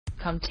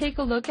Come take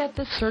a look at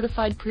this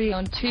certified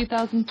pre-owned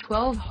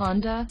 2012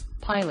 Honda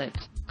Pilot.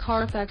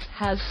 Carfax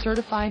has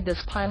certified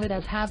this Pilot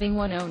as having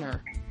one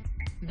owner.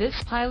 This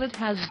Pilot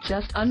has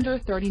just under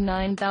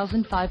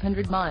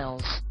 39,500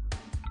 miles.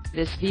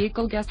 This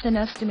vehicle gets an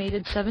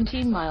estimated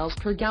 17 miles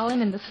per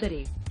gallon in the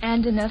city,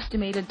 and an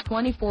estimated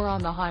 24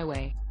 on the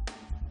highway.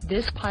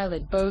 This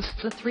Pilot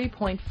boasts a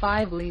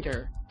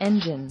 3.5-liter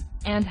engine,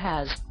 and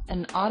has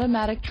an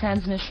automatic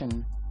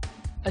transmission.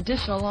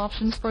 Additional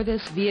options for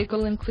this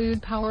vehicle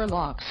include power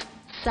locks,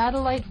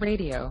 satellite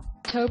radio,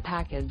 tow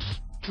package,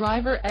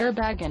 driver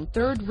airbag and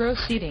third-row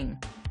seating.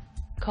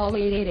 Call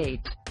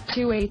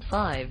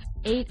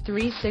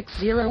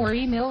 888-285-8360 or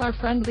email our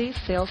friendly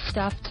sales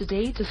staff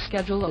today to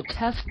schedule a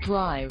test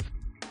drive.